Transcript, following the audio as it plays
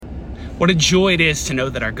What a joy it is to know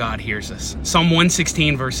that our God hears us. Psalm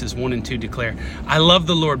 116 verses 1 and 2 declare, I love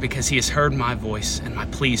the Lord because he has heard my voice and my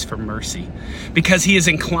pleas for mercy. Because he has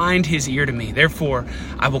inclined his ear to me, therefore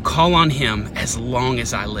I will call on him as long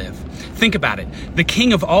as I live. Think about it. The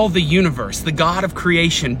King of all the universe, the God of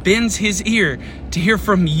creation, bends his ear to hear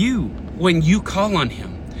from you when you call on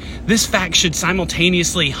him. This fact should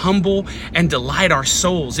simultaneously humble and delight our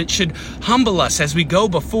souls. It should humble us as we go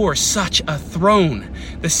before such a throne,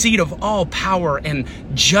 the seat of all power and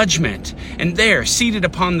judgment. And there, seated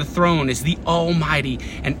upon the throne, is the Almighty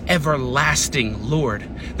and everlasting Lord.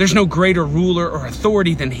 There's no greater ruler or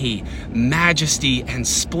authority than he. Majesty and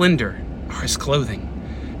splendor are his clothing.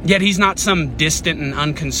 Yet he's not some distant and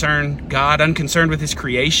unconcerned God, unconcerned with his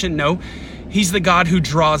creation. No, he's the God who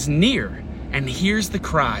draws near and hears the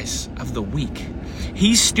cries of the weak.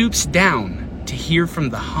 He stoops down to hear from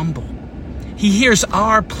the humble. He hears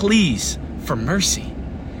our pleas for mercy,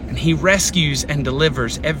 and he rescues and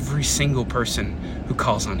delivers every single person who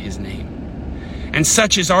calls on his name. And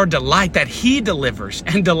such is our delight that he delivers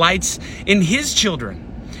and delights in his children.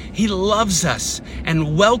 He loves us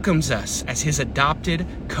and welcomes us as his adopted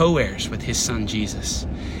co-heirs with his son Jesus.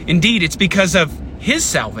 Indeed, it's because of his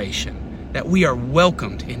salvation that we are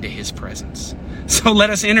welcomed into his presence. So let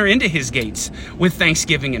us enter into his gates with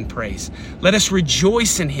thanksgiving and praise. Let us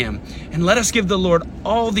rejoice in him, and let us give the Lord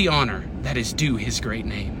all the honor that is due his great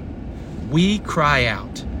name. We cry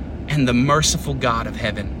out, and the merciful God of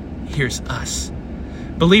heaven hears us.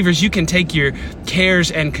 Believers, you can take your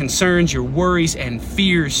cares and concerns, your worries and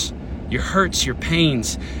fears, your hurts, your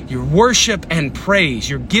pains, your worship and praise,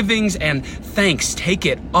 your givings and thanks. Take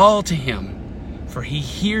it all to him, for he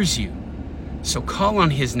hears you. So call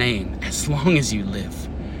on his name as long as you live.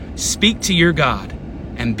 Speak to your God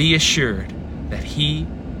and be assured that he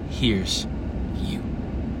hears